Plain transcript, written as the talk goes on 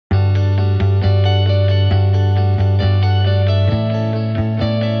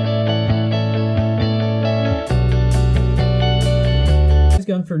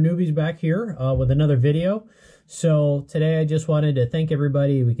Gun for Newbies back here with another video. So today I just wanted to thank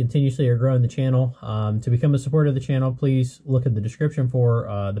everybody. We continuously are growing the channel. To become a supporter of the channel, please look at the description for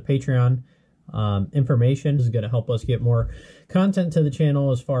the Patreon information. This is going to help us get more content to the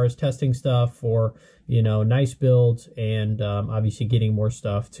channel as far as testing stuff for, you know, nice builds and obviously getting more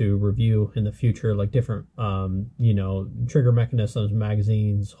stuff to review in the future, like different, you know, trigger mechanisms,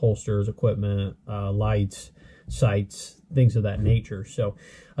 magazines, holsters, equipment, lights, sights, things of that nature. So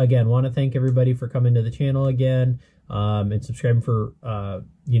again, want to thank everybody for coming to the channel again and subscribing for,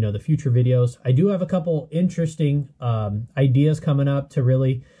 you know, the future videos. I do have a couple interesting ideas coming up to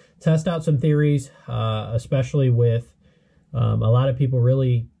really test out some theories, especially with a lot of people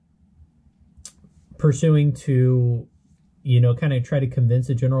really pursuing to, you know, kind of try to convince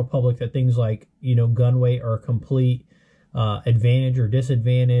the general public that things like, you know, gun weight are a complete advantage or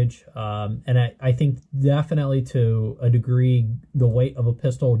disadvantage. And I think definitely to a degree, the weight of a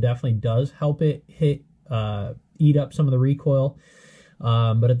pistol definitely does help it eat up some of the recoil.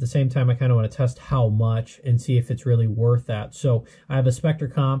 But at the same time, I kind of want to test how much and see if it's really worth that. So I have a Spectre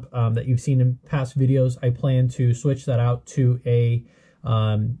comp that you've seen in past videos. I plan to switch that out to a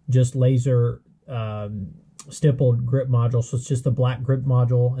just laser stippled grip module. So it's just a black grip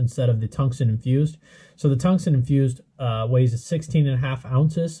module instead of the tungsten infused. So the tungsten infused weighs 16.5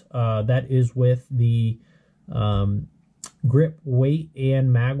 ounces. That is with the grip weight and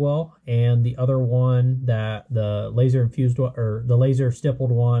magwell, and the other one, that the laser infused or the laser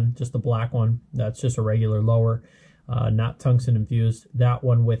stippled one, just the black one, that's just a regular lower, not tungsten infused. That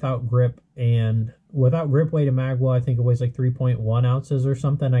one without grip and without grip weight and magwell, I think it weighs like 3.1 ounces or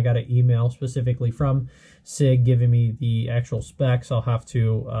something. I got an email specifically from SIG giving me the actual specs. I'll have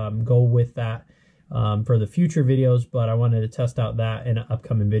to go with that for the future videos, but I wanted to test out that in an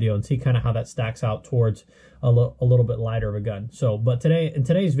upcoming video and see kind of how that stacks out towards a little bit lighter of a gun. So, but in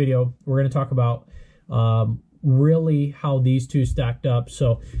today's video, we're going to talk about really how these two stacked up.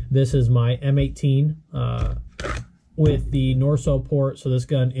 So this is my M18 with the norsso port. So this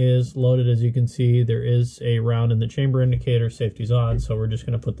gun is loaded, as you can see. There is a round in the chamber indicator, safety's on, so we're just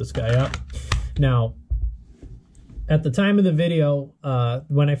going to put this guy up. Now, at the time of the video,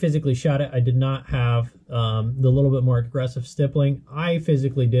 when I physically shot it, I did not have the little bit more aggressive stippling. I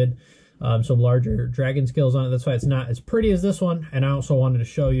physically did some larger dragon skills on it. That's why it's not as pretty as this one. And I also wanted to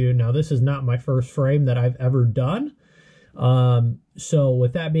show you, now this is not my first frame that I've ever done. So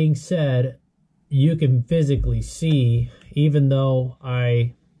with that being said, you can physically see, even though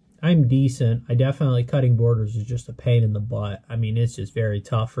I'm decent, I definitely, cutting borders is just a pain in the butt. I mean, it's just very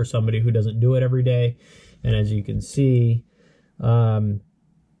tough for somebody who doesn't do it every day. And as you can see, it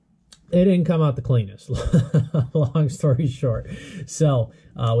didn't come out the cleanest, long story short. So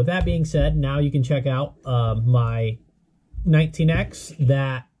with that being said, now you can check out my 19X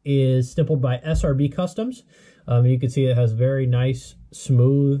that is stippled by SRB Customs. You can see it has very nice,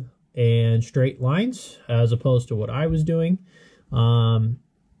 smooth, and straight lines as opposed to what I was doing. So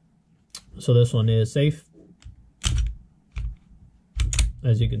this one is safe,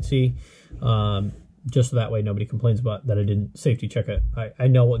 as you can see. Just so that way nobody complains about that I didn't safety check it. I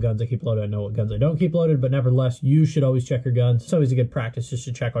know what guns I keep loaded, I know what guns I don't keep loaded, but nevertheless, you should always check your guns. It's always a good practice just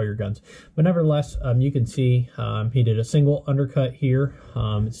to check all your guns. But nevertheless, you can see he did a single undercut here.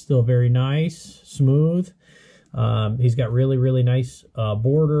 It's still very nice, smooth. He's got really, really nice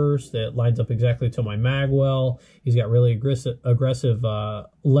borders that lines up exactly to my magwell. He's got really aggressive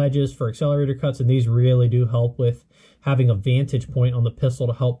ledges for accelerator cuts, and these really do help with having a vantage point on the pistol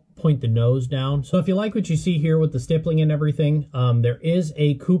to help point the nose down. So if you like what you see here with the stippling and everything, there is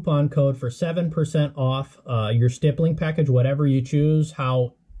a coupon code for 7% off your stippling package, whatever you choose,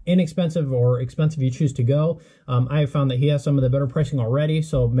 how inexpensive or expensive you choose to go. I have found that he has some of the better pricing already,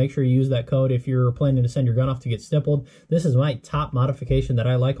 so make sure you use that code if you're planning to send your gun off to get stippled. This is my top modification that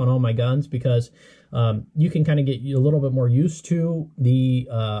I like on all my guns because you can kind of get a little bit more used to the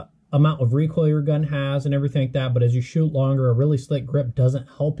amount of recoil your gun has and everything like that, but as you shoot longer, a really slick grip doesn't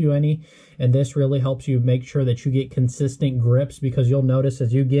help you any, and this really helps you make sure that you get consistent grips, because you'll notice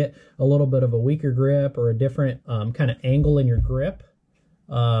as you get a little bit of a weaker grip or a different kind of angle in your grip,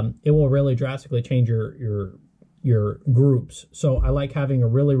 it will really drastically change your groups. So I like having a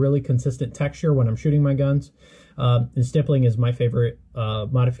really, really consistent texture when I'm shooting my guns. And stippling is my favorite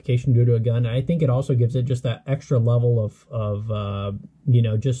modification due to a gun. I think it also gives it just that extra level of you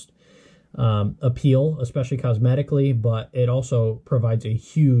know, just appeal, especially cosmetically, but it also provides a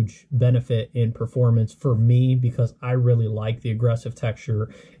huge benefit in performance for me because I really like the aggressive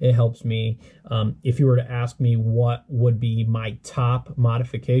texture. It helps me. If you were to ask me what would be my top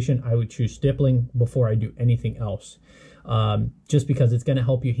modification, I would choose stippling before I do anything else. just because it's going to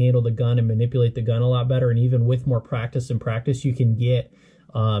help you handle the gun and manipulate the gun a lot better. And even with more practice and practice, you can get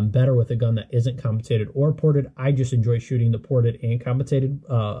better with a gun that isn't compensated or ported. I just enjoy shooting the ported and compensated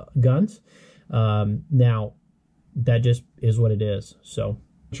guns. Now, that just is what it is. So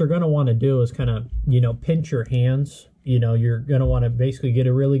what you're going to want to do is kind of, you know, pinch your hands. You know, you're going to want to basically get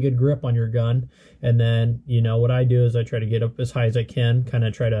a really good grip on your gun. And then, you know, what I do is I try to get up as high as I can, kind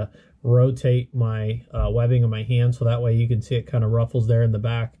of try to rotate my webbing of my hand, so that way you can see it kind of ruffles there in the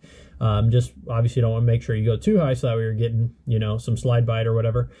back. Just obviously don't want to make sure you go too high, so that way you're getting, you know, some slide bite or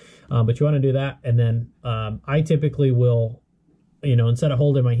whatever. But you want to do that. And then I typically will, you know, instead of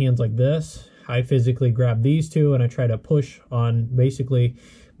holding my hands like this, I physically grab these two and I try to push on basically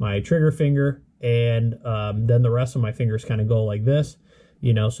my trigger finger, and then the rest of my fingers kind of go like this,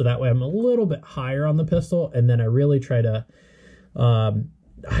 you know, so that way I'm a little bit higher on the pistol. And then I really try to,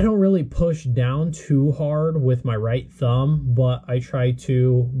 I don't really push down too hard with my right thumb, but I try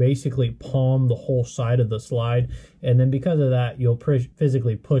to basically palm the whole side of the slide. And then because of that, you'll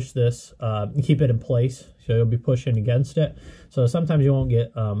physically push this, keep it in place. So you'll be pushing against it. So sometimes you won't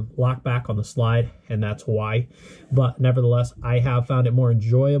get locked back on the slide, and that's why. But nevertheless, I have found it more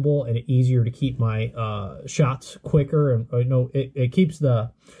enjoyable and easier to keep my shots quicker. And you know, it keeps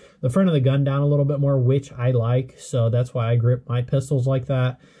the front of the gun down a little bit more, which I like. So that's why I grip my pistols like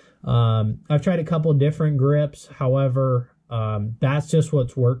that. I've tried a couple different grips. However, that's just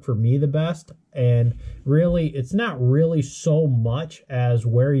what's worked for me the best. And really, it's not really so much as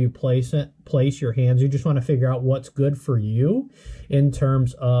where you place your hands. You just want to figure out what's good for you in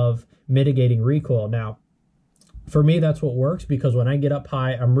terms of mitigating recoil. Now, for me, that's what works, because when I get up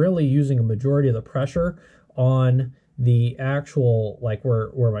high, I'm really using a majority of the pressure on the actual, like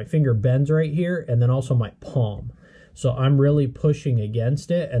where my finger bends right here, and then also my palm. So I'm really pushing against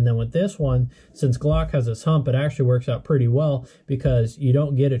it. And then with this one, since Glock has this hump, it actually works out pretty well, because you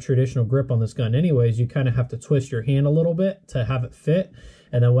don't get a traditional grip on this gun anyways. You kind of have to twist your hand a little bit to have it fit.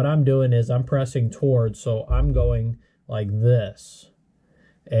 And then what I'm doing is I'm pressing towards, so I'm going like this.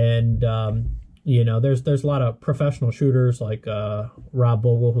 And you know, there's a lot of professional shooters like Rob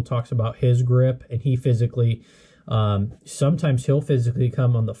Bogle, who talks about his grip, and he physically sometimes he'll physically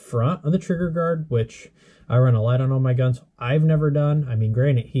come on the front of the trigger guard, which I run a light on all my guns. I've never done. I mean,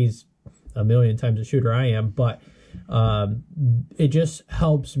 granted, he's a million times a shooter I am, but it just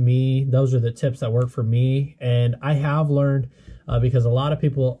helps me. Those are the tips that work for me. And I have learned, because a lot of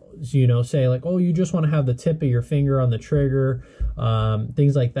people, you know, say like, oh, you just want to have the tip of your finger on the trigger,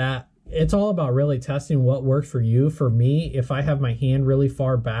 things like that. It's all about really testing what works for you. For me, if I have my hand really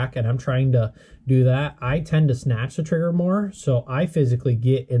far back and I'm trying to do that, I tend to snatch the trigger more. So I physically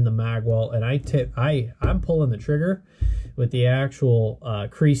get in the mag well, and I'm pulling the trigger with the actual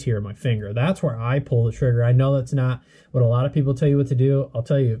crease here in my finger. That's where I pull the trigger. I know that's not what a lot of people tell you what to do. I'll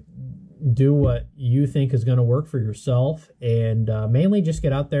tell you, do what you think is going to work for yourself, and mainly just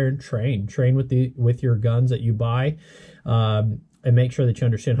get out there and train with your guns that you buy. And make sure that you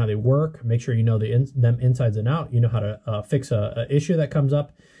understand how they work. Make sure you know them insides and out. You know how to fix a issue that comes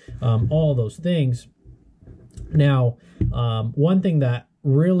up. All those things. Now, one thing that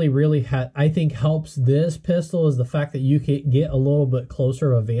really I think helps this pistol is the fact that you can get a little bit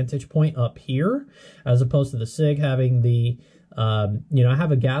closer of a vantage point up here, as opposed to the SIG having the, you know, I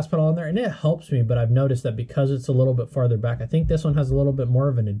have a gas pedal on there, and it helps me, but I've noticed that because it's a little bit farther back, I think this one has a little bit more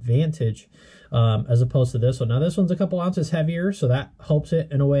of an advantage as opposed to this one. Now, this one's a couple ounces heavier, so that helps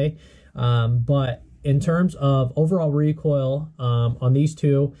it in a way. But in terms of overall recoil on these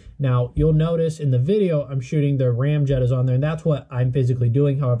two, now you'll notice in the video I'm shooting, the Ramjet is on there, and that's what I'm physically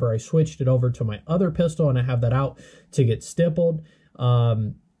doing. However, I switched it over to my other pistol, and I have that out to get stippled.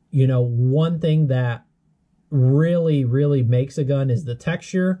 You know, one thing that really makes a gun is the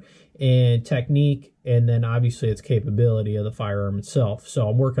texture and technique, and then obviously its capability of the firearm itself. So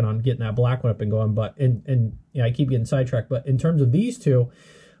I'm working on getting that black one up and going, but and yeah, I keep getting sidetracked. But in terms of these two,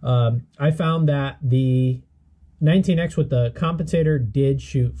 I found that the 19X with the compensator did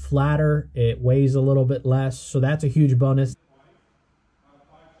shoot flatter. It weighs a little bit less, so that's a huge bonus.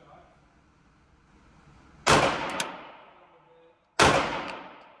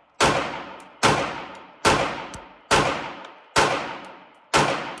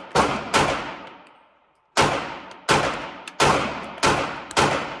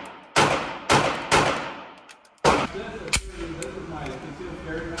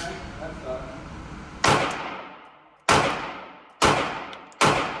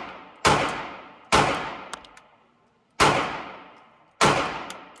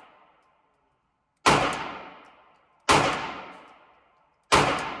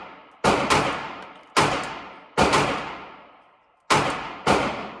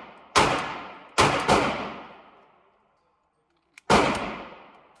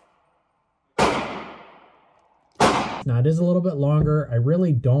 Now it is a little bit longer. I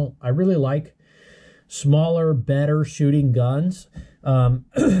really like smaller, better shooting guns.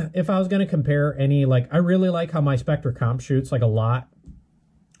 If I was going to compare any, like, I really like how my Spectre Comp shoots, like, a lot.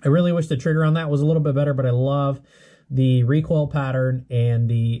 I really wish the trigger on that was a little bit better, but I love the recoil pattern and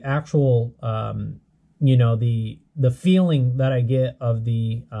the actual, you know, the feeling that I get of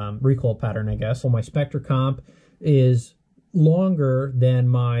the recoil pattern, I guess. So my Spectre Comp is longer than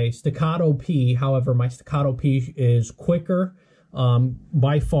my Staccato P. However, my Staccato P is quicker.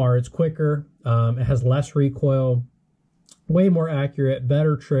 By far, it's quicker. It has less recoil, way more accurate,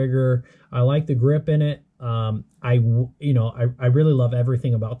 better trigger. I like the grip in it. I really love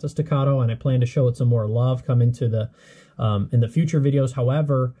everything about the Staccato, and I plan to show it some more love come into the in the future videos.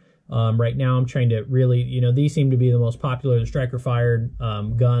 However, right now I'm trying to really, you know, these seem to be the most popular, the striker fired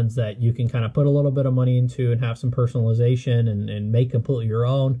guns that you can kind of put a little bit of money into and have some personalization and make completely your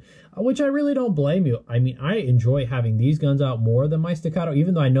own, which I really don't blame you. I mean, I enjoy having these guns out more than my Staccato,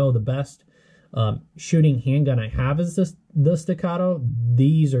 even though I know the best shooting handgun I have is the Staccato.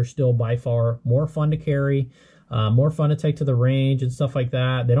 These are still by far more fun to carry, more fun to take to the range and stuff like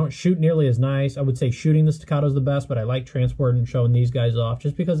that. They don't shoot nearly as nice. I would say shooting the Staccato is the best, but I like transporting and showing these guys off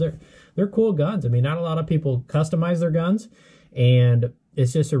just because they're cool guns. I mean, not a lot of people customize their guns, and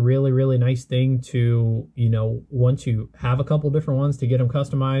it's just a really, really nice thing to, you know, once you have a couple different ones, to get them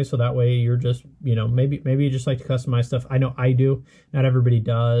customized, so that way you're just, you know, maybe you just like to customize stuff. I know I do. Not everybody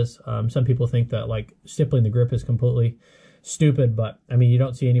does. Some people think that, like, stippling the grip is completely stupid, but I mean, you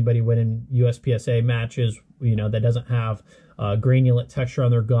don't see anybody winning USPSA matches, you know, that doesn't have granulate texture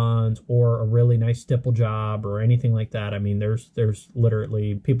on their guns or a really nice stipple job or anything like that. I mean, there's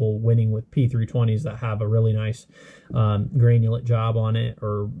literally people winning with p320s that have a really nice granulate job on it,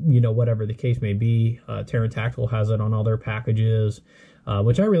 or, you know, whatever the case may be. Terran Tactical has it on all their packages,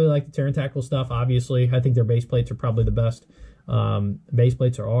 which I really like the Terran Tactical stuff. Obviously, I think their base plates are probably the best base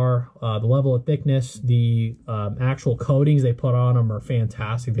plates are. The level of thickness, the actual coatings they put on them are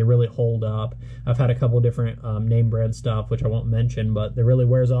fantastic. They really hold up. I've had a couple different name brand stuff, which I won't mention, but it really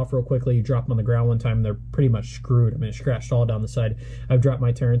wears off real quickly. You drop them on the ground one time and they're pretty much screwed. I mean, it scratched all down the side. I've dropped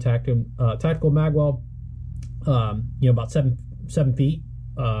my Terran Tactical magwell, you know, about seven feet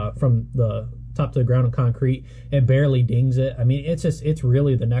from the top to the ground on concrete. It barely dings it. I mean, it's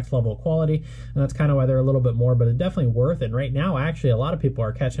really the next level of quality, and that's kind of why they're a little bit more, but it's definitely worth it. And right now, actually, a lot of people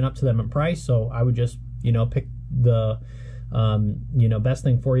are catching up to them in price, so I would just, you know, pick the you know, best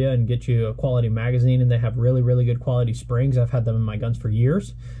thing for you and get you a quality magazine. And they have really, really good quality springs. I've had them in my guns for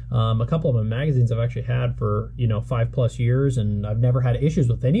years. A couple of my magazines I've actually had for, you know, 5+ years, and I've never had issues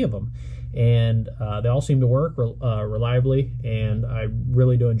with any of them. And they all seem to work reliably, and I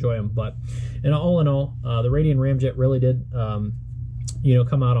really do enjoy them. But all in all, the Radian Ramjet really did, you know,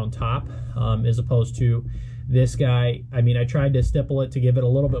 come out on top, as opposed to this guy. I mean, I tried to stipple it to give it a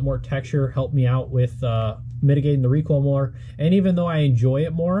little bit more texture, help me out with mitigating the recoil more. And even though I enjoy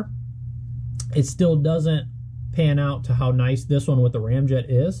it more, it still doesn't pan out to how nice this one with the Ramjet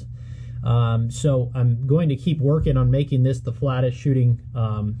is. So I'm going to keep working on making this the flattest shooting,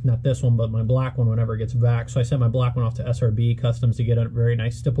 not this one, but my black one whenever it gets back. So I sent my black one off to SRB Customs to get a very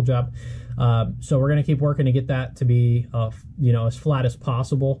nice stipple job. So we're going to keep working to get that to be, you know, as flat as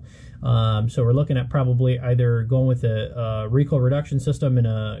possible. So we're looking at probably either going with a recoil reduction system in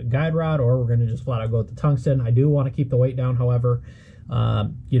a guide rod, or we're going to just flat out go with the tungsten. I do want to keep the weight down. However,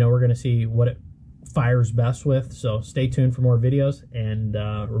 you know, we're going to see what it fires best with. So stay tuned for more videos, and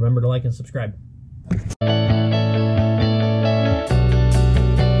remember to like and subscribe.